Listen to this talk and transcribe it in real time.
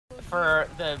for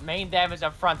the main damage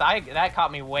up front. That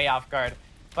caught me way off guard.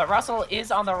 But Russell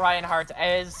is on the Reinhardt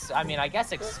as, I mean, I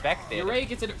guess expected. Ray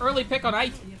gets an early pick on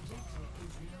Ike.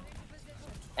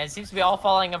 And it seems to be all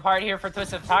falling apart here for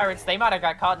Twisted Tyrants. They might have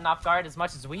got caught off guard as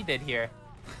much as we did here.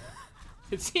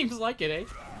 It seems like it, eh?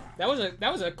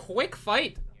 That was a quick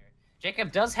fight.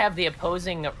 Jacob does have the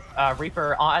opposing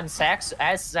Reaper on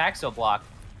Saxo block.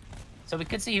 So we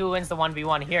could see who wins the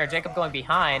 1v1 here. Jacob going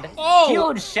behind. Oh!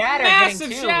 Huge shatter.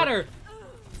 Massive shatter!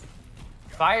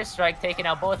 Fire Strike taking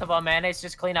out both of them, and it's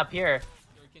just clean up here.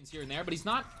 Here and there, but he's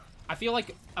not. I feel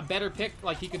like a better pick.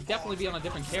 Like he could definitely be on a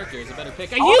different character. He's a better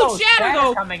pick. A huge shatter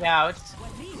though coming out.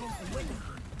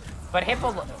 But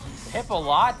Hippo gets.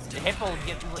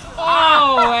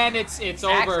 Oh, and it's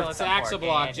over. Saxo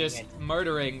block just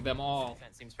murdering them all.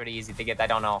 That seems pretty easy to get. I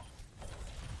don't know.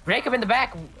 Jacob in the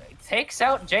back takes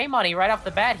out J Money right off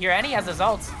the bat here, and he has his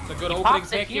ult. It's a good opening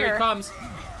pick. Here it comes.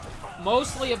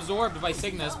 Mostly absorbed by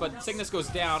Cygnus, but Cygnus goes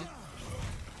down.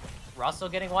 Russell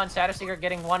getting one, Shadowseeker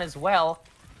getting one as well.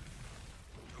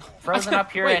 Frozen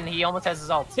up here, and he almost has his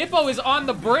ult. Hippo is on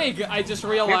the brig, I just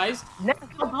realized.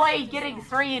 Next Blade getting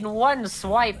 3 in one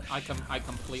swipe. I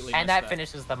completely missed and that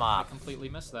finishes them off. I completely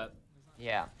missed that.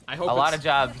 Yeah. I hope a lot of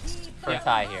jobs for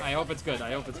Ty here. I hope it's good.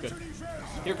 I hope it's good.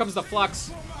 Here comes the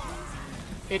Flux.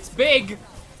 It's big.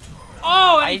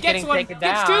 Oh, and he gets one.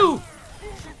 Gets 2.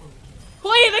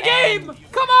 Play the game!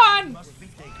 Come on!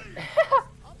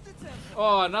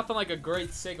 Oh, nothing like a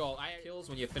great Sigil. Kills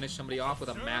when you finish somebody off with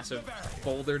a massive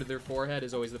boulder to their forehead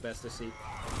is always the best to see.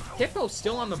 Hippo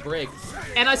still on the brig.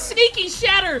 And a sneaky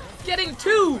shatter getting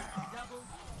 2!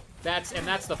 That's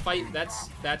the fight.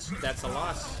 That's a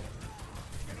loss.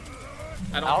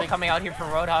 I don't think coming out here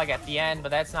from Roadhog at the end, but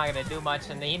that's not gonna do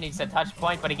much, and he needs a touch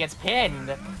point, but he gets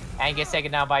pinned and gets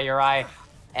taken down by Uri.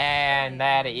 And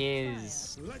that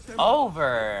is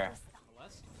over.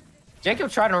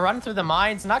 Jacob trying to run through the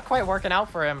mines, not quite working out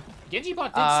for him. Genji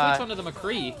bot did switch onto the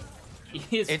McCree.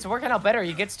 It's working out better.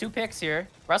 He gets 2 picks here.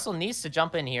 Russell needs to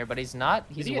jump in here, but he's not.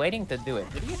 He's waiting to do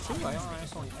it. Did he get 2? I only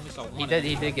saw 1. He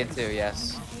did get 2,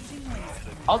 yes.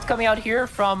 Ult coming out here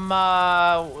from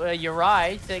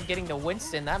Uri, getting to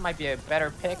Winston. That might be a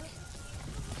better pick.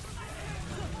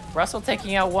 Russell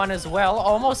taking out 1 as well,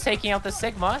 almost taking out the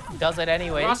Sigma. Does it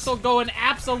anyways. Russell going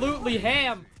absolutely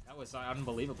ham. That was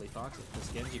unbelievably toxic, this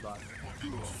Genji bot.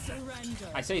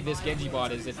 I say this Genji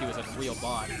bot as if he was a real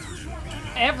bot.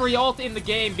 Every ult in the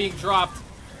game being dropped.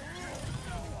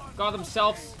 Got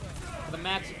themselves with a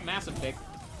massive pick.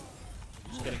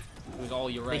 Just kidding. It was all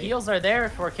Uri. The heals are there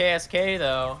for KSK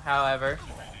though, however.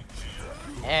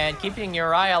 And keeping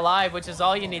Uri alive, which is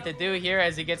all you need to do here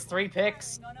as he gets 3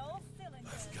 picks.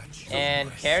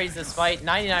 And carries this fight.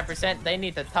 99% they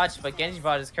need to touch, but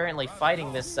Genjibot is currently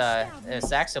fighting this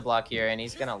Saxo block here, and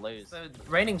he's gonna lose. The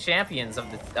reigning champions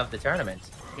of the tournament.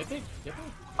 Get they?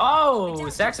 Oh,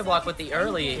 Saxo block with the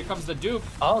early. Here comes the dupe.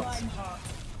 Ult.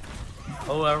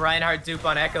 Oh, a Reinhardt dupe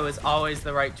on Echo is always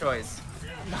the right choice.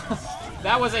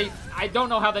 That was I don't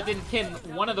know how that didn't pin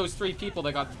one of those 3 people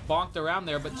that got bonked around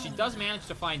there, but she does manage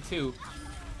to find 2.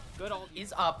 Good ult.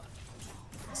 He's up.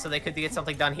 So they could get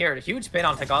something done here. A huge pin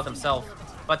onto God himself.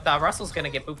 But Russell's gonna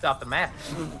get booped off the map.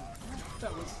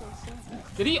 That was so sad.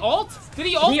 Did he ult? Did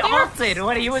he ult? He ulted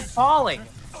when he was falling.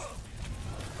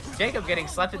 Jacob getting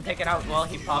slept and taken out while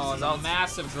he pops his ult.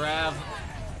 Massive grab.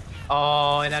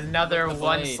 Oh, and another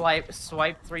 1 swipe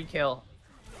 3 kill.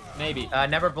 Maybe.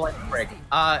 Never blend brig.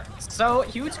 So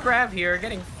huge grab here,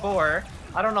 getting 4.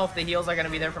 I don't know if the heals are gonna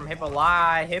be there from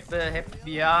forgot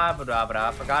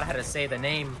how to say the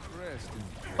name.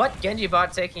 But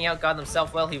Genjibot taking out God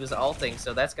himself while he was ulting,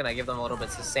 so that's going to give them a little bit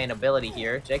of sustainability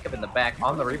here. Jacob in the back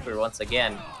on the Reaper once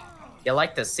again. You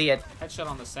like to see it. Headshot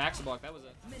on the Saxo block, that was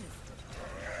it.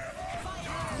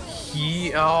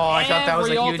 I thought that was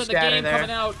a huge shatter there.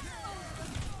 Coming out.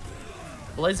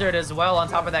 Blizzard as well on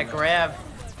top of that grab.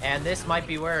 And this might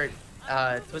be where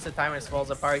Twisted Tyrants falls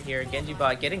apart here.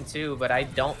 Genjibot getting 2, but I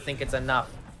don't think it's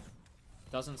enough.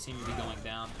 Doesn't seem to be going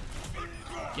down.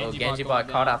 Genjibot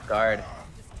caught off guard.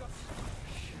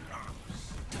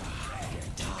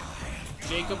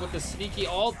 Jacob with the sneaky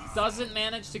ult doesn't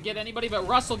manage to get anybody, but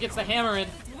Russell gets the hammer in.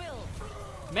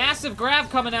 Massive grab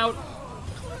coming out.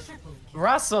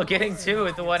 Russell getting 2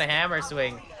 with the 1 hammer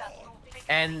swing.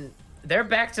 And they're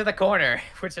back to the corner,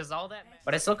 which is all that matters.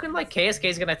 But it's looking like KSK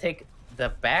is going to take the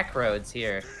back roads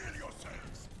here.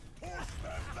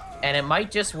 And it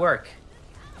might just work.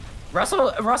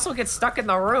 Russell gets stuck in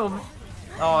the room.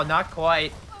 Oh, not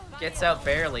quite. Gets out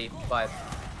barely, but...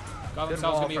 God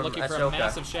themselves going to be looking for a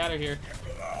massive shatter here.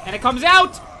 And it comes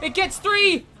out! It gets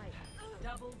 3!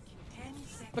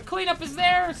 The cleanup is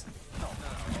theirs!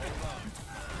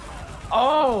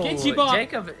 Oh, Genji bot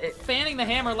Jacob. fanning the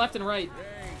hammer left and right.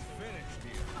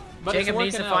 But Jacob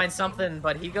needs to find something,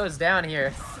 but he goes down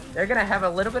here. They're gonna have a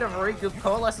little bit of a recoup.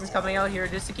 Coalescence coming out here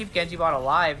just to keep Genji bot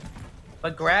alive.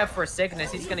 But grab for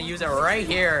Sickness, he's gonna use it right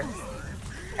here.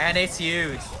 And it's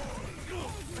huge.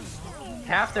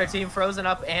 Half their team frozen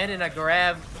up and in a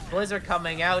grab. Blizzard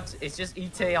coming out. It's just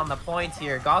Ite on the point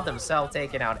here. God themselves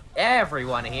taking out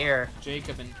everyone here.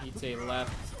 Jacob and Ite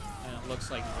left, and it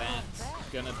looks like that's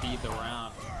gonna be the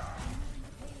round.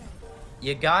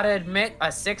 You gotta admit, a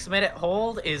 6-minute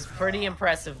hold is pretty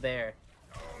impressive there.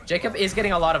 Jacob is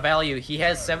getting a lot of value. He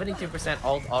has 72%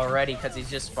 ult already because he's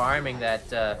just farming that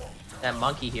that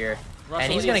monkey here. Russell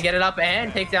and he's gonna get it up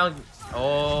and take down.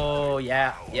 Oh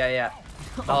yeah.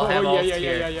 I'll have ult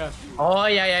here. Oh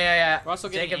yeah. Russell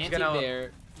getting anti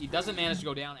there. He doesn't manage to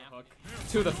go down. Hook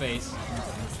to the face.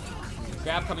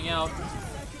 Grab coming out.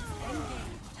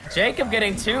 Jacob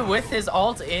getting 2 with his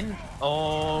ult in.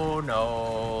 Oh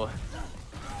no.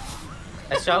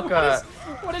 Ashoka.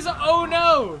 What is oh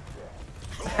no?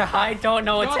 I don't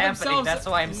know what's happening. That's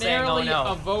why I'm saying oh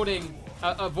no.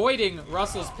 Avoiding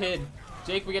Russell's pin.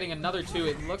 Jake, we're getting another 2.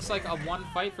 It looks like a 1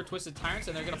 fight for Twisted Tyrants,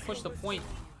 and they're gonna push the point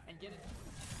and get it.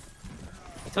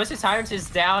 Twisted Tyrants is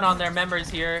down on their members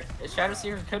here. Shadow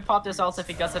Seeker could pop this ult if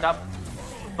he gets it up,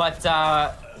 but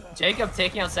Jacob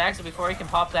taking out Saxo before he can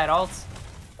pop that ult.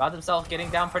 Got himself getting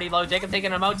down pretty low. Jacob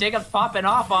taking him out. Jacob's popping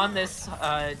off on this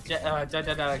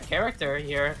character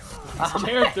here.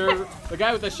 Character, the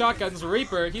guy with the shotguns,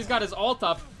 Reaper. He's got his ult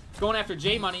up, going after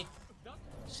J Money.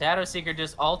 Shadow Seeker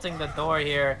just ulting the door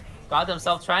here. Got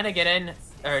himself trying to get in,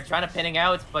 or trying to pinning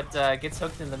out, but gets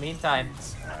hooked in the meantime.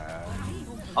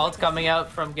 Ult coming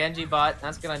out from Genji bot.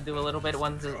 That's gonna do a little bit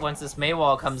once this Mei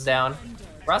wall comes down.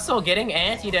 Russell getting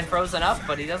antied and frozen up,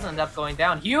 but he doesn't end up going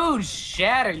down. Huge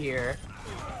shatter here.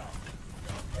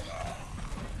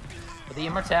 But the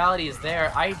immortality is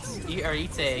there. Ite getting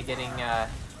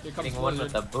one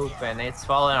with the boop, and it's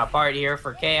falling apart here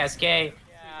for KSK.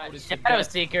 Shadow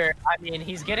Seeker, I mean,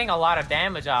 he's getting a lot of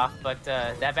damage off, but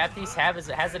that Baptiste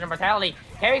has an immortality.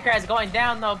 Harry Kraz going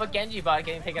down though, but Genji bot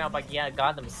getting taken out by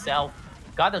God themselves.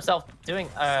 God themselves doing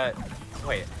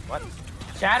wait, what?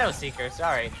 Shadow Seeker,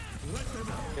 sorry.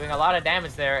 Doing a lot of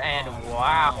damage there, and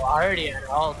wow, already an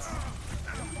ult.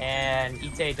 And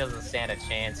Ite doesn't stand a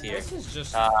chance here. This is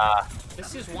just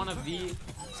this is one of the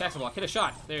Saxo block. Hit a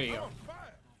shot. There you go.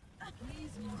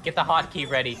 Get the hotkey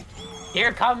ready.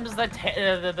 Here comes the tank.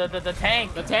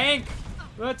 The tank.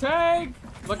 The tank.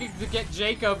 Looking to get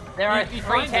Jacob. There are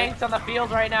 3 tanks on the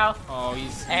field right now. Oh,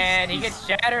 he gets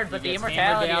shattered, but the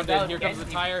immortality is out. Here comes the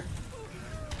tire.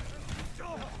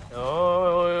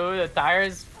 Oh, the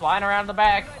tire's flying around the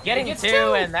back. Getting 2,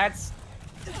 and that's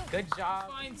good job.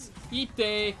 Finds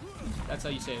Ite. That's how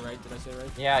you say it, right? Did I say it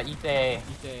right? Yeah, Ite.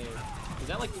 Is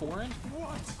that like foreign?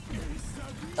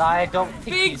 I don't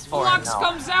think he's foreign. Big Flux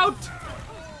comes out.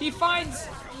 He finds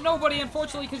nobody,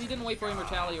 unfortunately, because he didn't wait for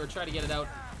immortality or try to get it out.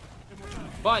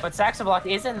 But Saxo block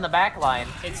is in the back line.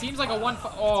 It seems like a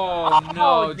oh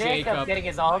no, Jacob getting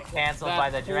his ult canceled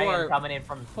by the dragon coming in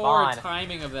from spawn. Poor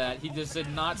timing of that. He just did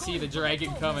not see the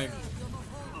dragon coming,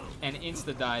 and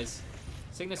insta dies.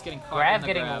 Cygnus getting caught. Grab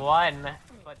getting 1,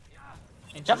 but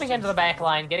jumping into the back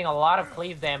line, getting a lot of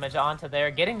cleave damage onto there,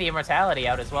 getting the immortality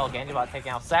out as well. Genji bot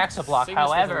taking out Saxo block. Cygnus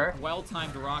however, with a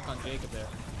well-timed rock on Jacob there.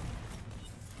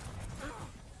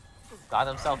 God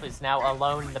himself is now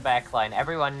alone in the back line.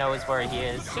 Everyone knows where he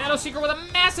is. Shadow Seeker with a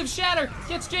massive shatter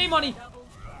gets J Money.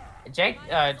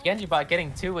 Genji bot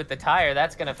getting 2 with the tire.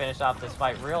 That's gonna finish off this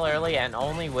fight real early and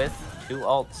only with 2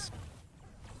 ults.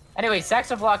 Anyway,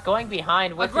 Saxo block going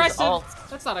behind with his ult.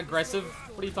 That's not aggressive.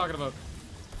 What are you talking about?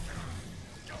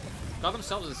 God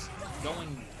themselves is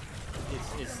going.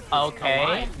 Is okay.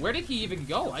 Alive. Where did he even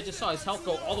go? I just saw his health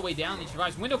go all the way down. He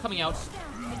survives. Window coming out.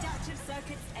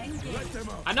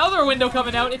 Another window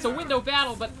coming out. It's a window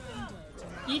battle, but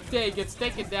Ite gets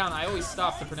taken down. I always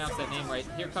stop to pronounce that name right.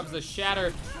 Here comes the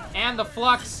shatter and the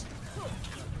flux.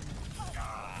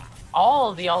 All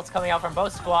of the ults coming out from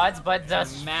both squads, but the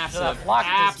flux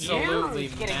absolutely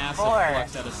is massive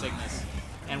flux out of Cygnus.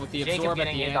 And with the Jacob absorb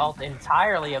getting at the his end, ult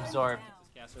entirely absorbed.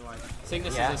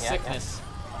 Cygnus is a sickness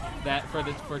that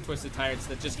for Twisted Tyrants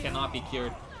that just cannot be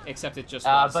cured, except it just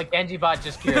but Genji bot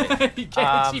just cured it.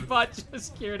 Genji bot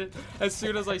just cured it as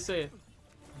soon as I say it.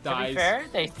 Dies. To be fair,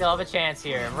 they still have a chance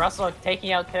here. Russell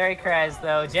taking out Terry Kraz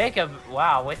though. Jacob,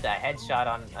 wow, with that headshot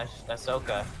on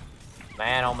Ahsoka.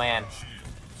 Man, oh man.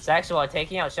 Saxo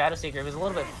taking out Shadow Seeker. He was a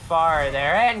little bit far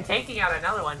there, and taking out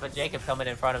another one, but Jacob coming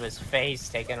in front of his face,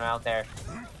 taking him out there.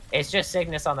 It's just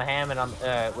Cygnus on the ham and on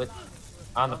with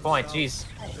On the point, jeez.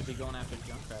 Could be going after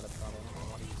Junkrat. Probably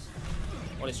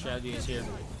what his strategy is here.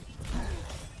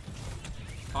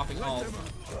 Popping ult.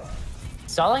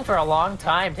 Stalling for a long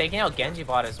time, taking out Genji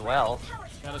bot as well.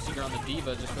 Shadow Seeker on the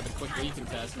D.Va just for the quick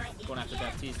recontest. Going after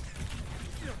Baptiste.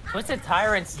 Twisted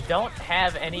Tyrants don't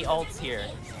have any ults here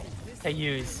to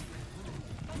use.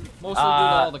 Mostly due to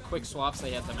all the quick swaps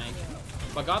they had to make.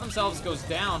 But God themselves goes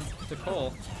down to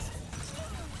Cole.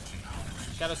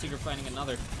 Shadow Seeker finding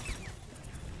another.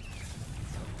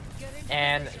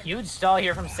 And huge stall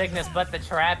here from Cygnus, but the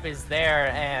trap is there,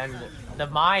 and the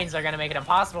mines are going to make it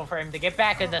impossible for him to get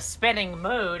back in the spinning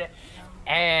mood.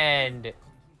 And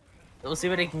we'll see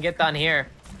what he can get done here.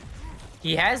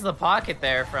 He has the pocket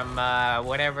there from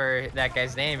whatever that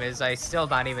guy's name is. I still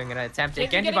not even going to attempt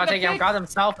it. Genji bot taking out God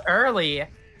himself early.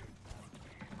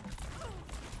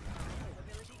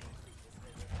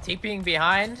 TPing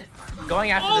behind,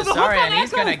 going after the Zarya, and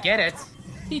he's going to get it.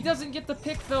 He doesn't get the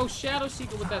pick, though. Shadow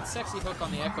Seeker with that sexy hook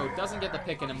on the Echo doesn't get the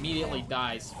pick and immediately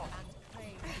dies.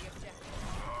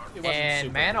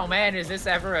 And man, oh man, is this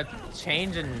ever a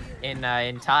change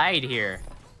in tide here?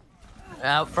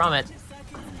 Out from it.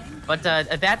 But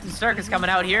Adaptive Circus coming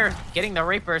out here, getting the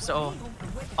Reaper, so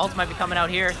ult might be coming out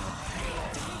here.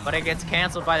 But it gets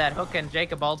canceled by that hook and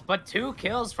Jacob ult. But 2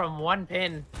 kills from 1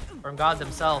 pin from God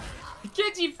himself.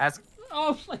 Genji!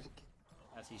 Oh my...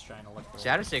 As he's trying to look for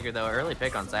Shadow Seeker, though, early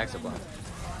pick on Saxoblast.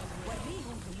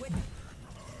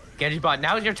 Genji bot,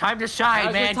 now's your time to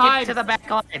shine, man. Get to the back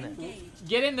line.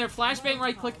 Get in there, flashbang,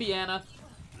 right click the Ana.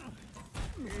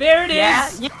 There it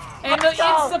is! Yeah. And it's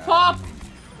the pop!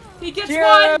 He gets Dude,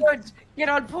 one! Get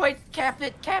on point, cap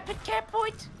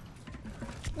point!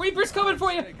 Reaper's coming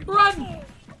for you! Run!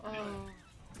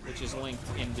 Which is linked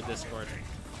into Discord.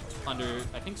 Under,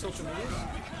 I think, social media?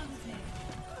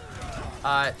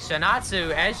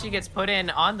 Shanatsu, as she gets put in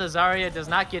on the Zarya, does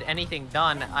not get anything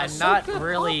done. I'm not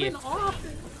really... Off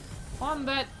on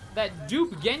that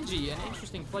dupe Genji, an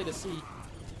interesting play to see.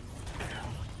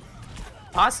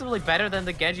 Possibly better than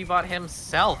the Genji bot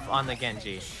himself on the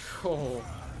Genji. Oh,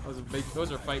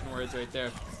 those are fighting words right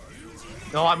there.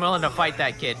 No, I'm willing to fight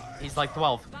that kid. He's like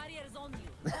 12.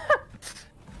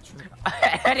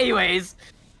 Anyways,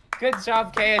 good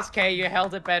job, KSK. You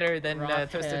held it better than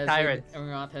Twisted Tyrant.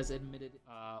 Roth has admitted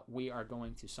we are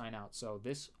going to sign out. So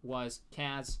this was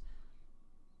Kaz.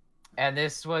 And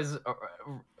this was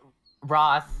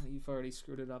Roth. You've already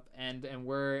screwed it up. And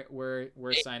we're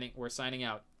signing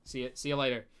out. See you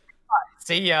later.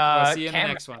 See ya. We'll see you in the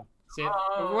next one. See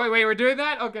ya. Wait, we're doing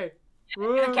that? Okay.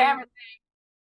 The camera thing.